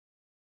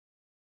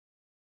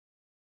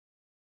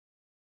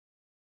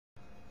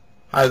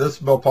Hi, this is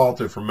Bill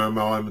Palte from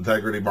MLM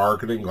Integrity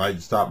Marketing. Glad you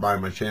stopped by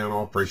my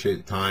channel. Appreciate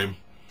the time.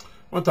 I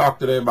want to talk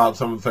today about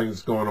some of the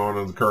things going on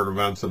in the current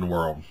events in the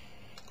world.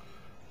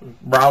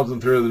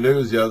 Browsing through the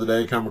news the other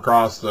day, come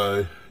across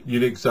a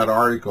unique set of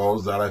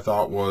articles that I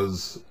thought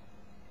was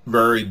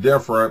very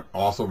different,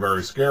 also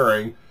very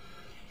scary.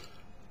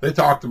 They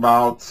talked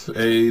about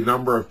a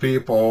number of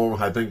people,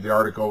 I think the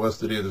article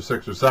listed either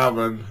 6 or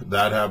 7,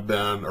 that have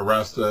been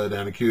arrested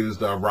and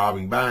accused of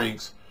robbing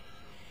banks.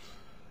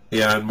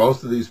 And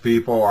most of these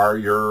people are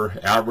your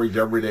average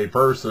everyday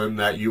person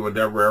that you would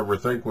never ever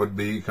think would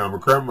become a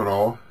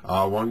criminal.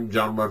 One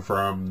gentleman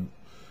from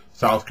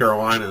South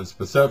Carolina in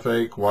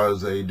specific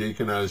was a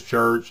deacon at his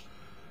church,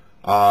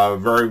 a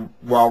very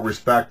well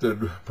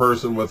respected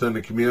person within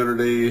the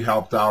community,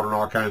 helped out in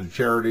all kinds of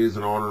charities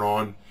and on and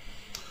on.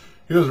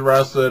 He was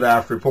arrested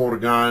after he pulled a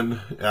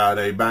gun at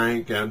a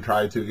bank and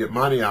tried to get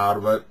money out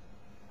of it.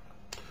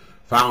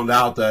 Found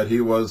out that he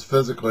was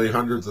physically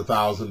hundreds of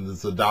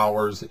thousands of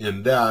dollars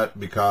in debt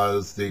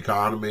because the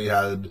economy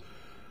had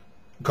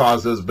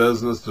caused his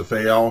business to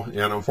fail,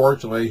 and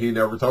unfortunately he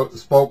never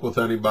spoke with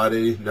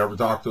anybody, never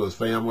talked to his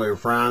family or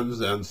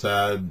friends, and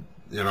said,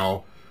 you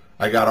know,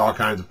 I got all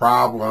kinds of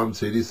problems.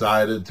 He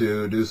decided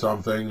to do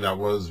something that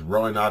was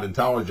really not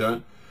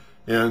intelligent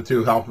and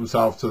to help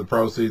himself to the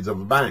proceeds of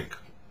a bank.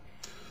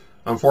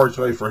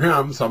 Unfortunately for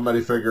him,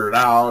 somebody figured it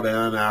out,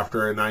 and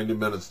after a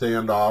 90-minute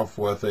standoff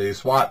with a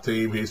SWAT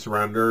team, he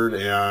surrendered,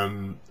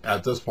 and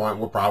at this point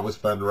will probably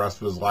spend the rest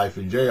of his life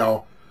in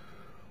jail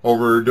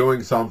over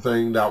doing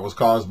something that was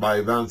caused by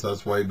events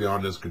that's way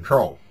beyond his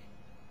control.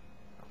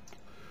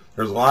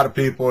 There's a lot of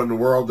people in the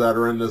world that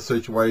are in this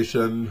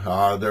situation.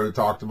 They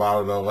talked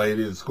about a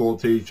lady, a school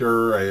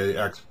teacher, a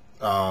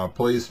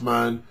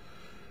ex-policeman,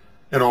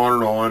 and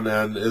on,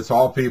 and it's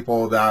all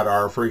people that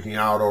are freaking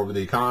out over the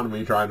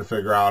economy, trying to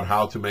figure out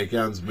how to make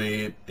ends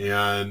meet,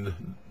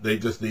 and they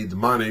just need the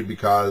money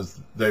because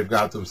they've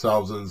got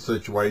themselves in a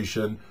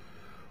situation,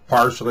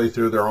 partially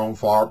through their own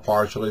fault,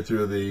 partially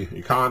through the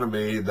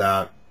economy,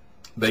 that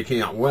they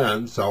can't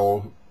win.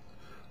 So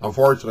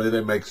unfortunately they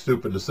make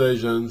stupid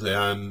decisions,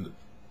 and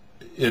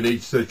in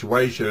each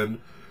situation,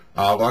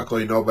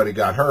 luckily nobody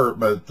got hurt,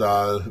 but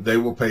they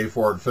will pay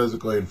for it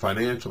physically and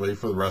financially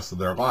for the rest of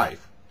their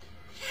life.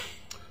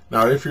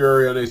 Now, if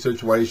you're in a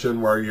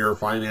situation where your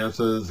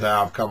finances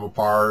have come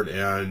apart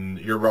and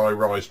you're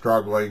really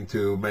struggling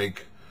to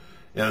make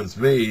ends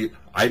meet,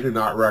 I do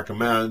not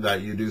recommend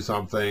that you do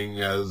something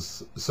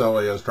as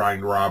silly as trying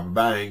to rob a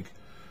bank.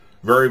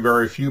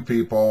 Very few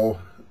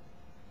people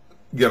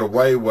get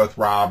away with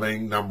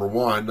robbing, number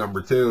one.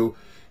 Number two,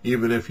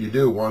 even if you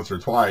do once or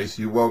twice,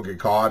 you will get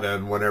caught,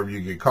 and whenever you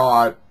get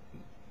caught,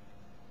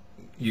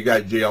 you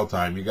got jail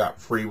time. You got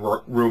free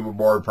room and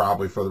board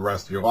probably for the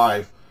rest of your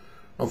life.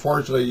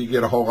 Unfortunately, you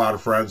get a whole lot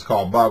of friends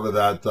called Bubba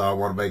that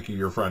want to make you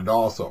your friend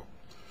also.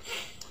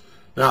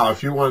 Now,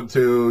 if you want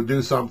to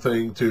do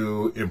something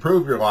to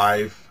improve your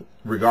life,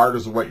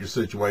 regardless of what your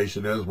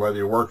situation is, whether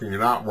you're working or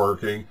not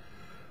working,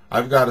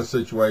 I've got a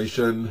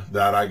situation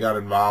that I got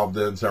involved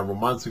in several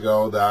months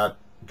ago that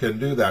can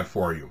do that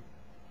for you.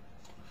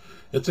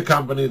 It's a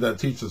company that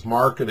teaches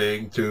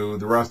marketing to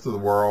the rest of the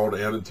world,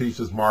 and it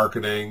teaches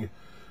marketing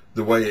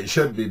the way it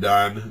should be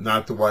done,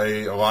 not the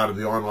way a lot of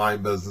the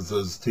online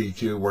businesses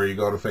teach you, where you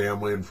go to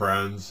family and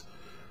friends,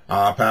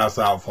 pass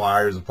out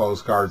flyers and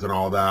postcards and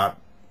all that.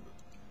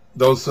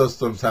 Those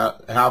systems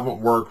haven't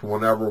worked, will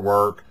never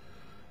work,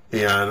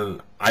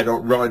 and I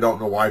really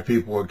don't know why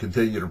people would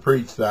continue to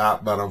preach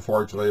that, but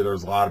unfortunately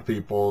there's a lot of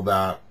people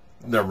that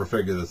never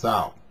figure this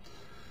out.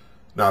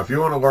 Now, if you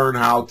want to learn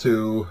how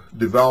to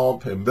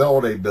develop and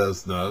build a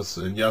business,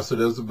 and yes, it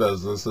is a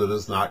business, it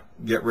is not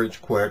get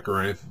rich quick or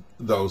any of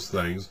those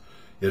things.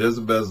 It is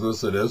a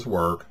business, it is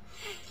work.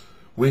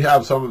 We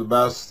have some of the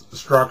best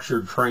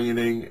structured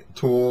training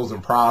tools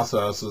and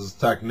processes,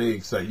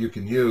 techniques that you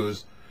can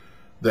use,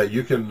 that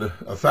you can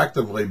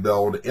effectively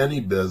build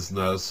any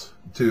business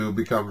to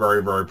become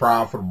very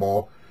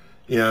profitable.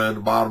 And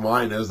the bottom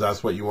line is,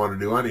 that's what you want to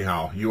do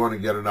anyhow. You want to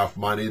get enough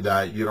money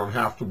that you don't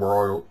have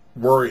to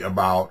worry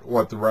about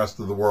what the rest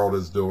of the world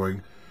is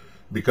doing,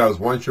 because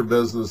once your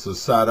business is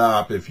set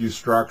up, if you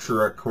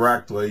structure it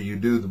correctly, you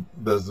do the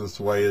business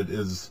the way it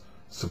is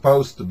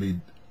supposed to be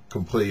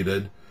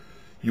completed,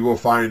 you will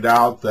find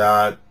out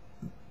that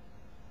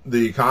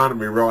the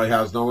economy really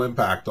has no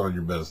impact on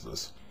your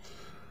business.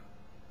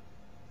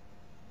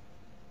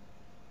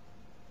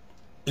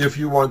 If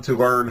you want to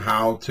learn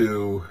how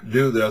to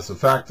do this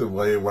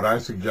effectively, what I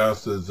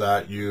suggest is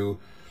that you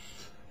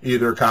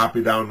either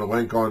copy down the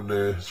link on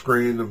the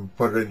screen and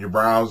put it in your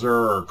browser,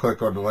 or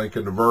click on the link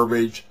in the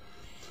verbiage.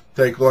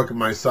 Take a look at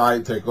my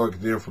site, take a look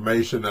at the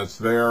information that's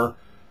there.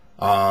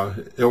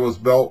 It was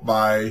built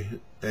by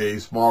a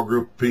small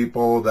group of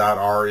people that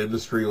are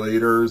industry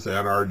leaders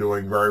and are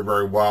doing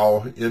very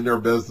well in their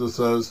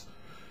businesses,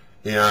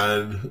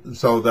 and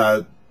so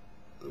that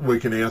we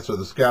can answer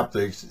the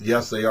skeptics.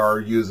 Yes, they are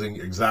using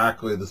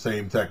exactly the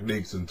same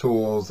techniques and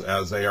tools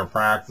as they are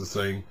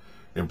practicing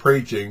and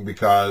preaching,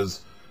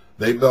 because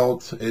They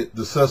built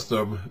the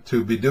system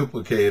to be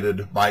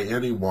duplicated by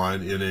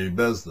anyone in any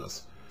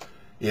business.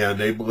 And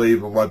they believe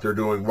in what they're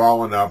doing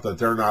well enough that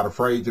they're not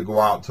afraid to go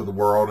out to the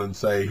world and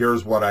say,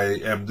 here's what I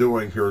am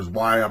doing, here's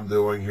why I'm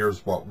doing,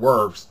 here's what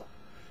works.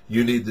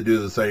 You need to do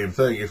the same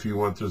thing if you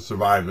want to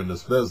survive in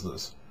this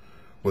business.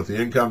 With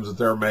the incomes that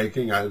they're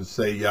making, I would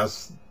say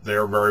yes,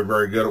 they're very,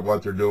 very good at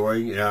what they're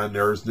doing, and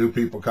there's new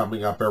people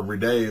coming up every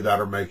day that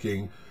are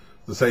making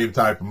the same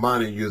type of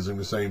money using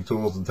the same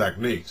tools and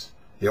techniques.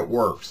 It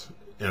works.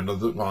 End of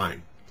the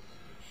line.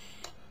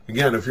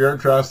 Again, if you're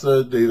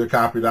interested, either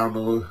copy down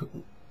the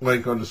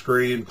link on the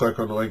screen, click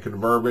on the link in the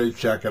verbiage,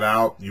 check it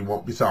out. You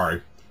won't be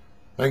sorry.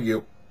 Thank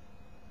you.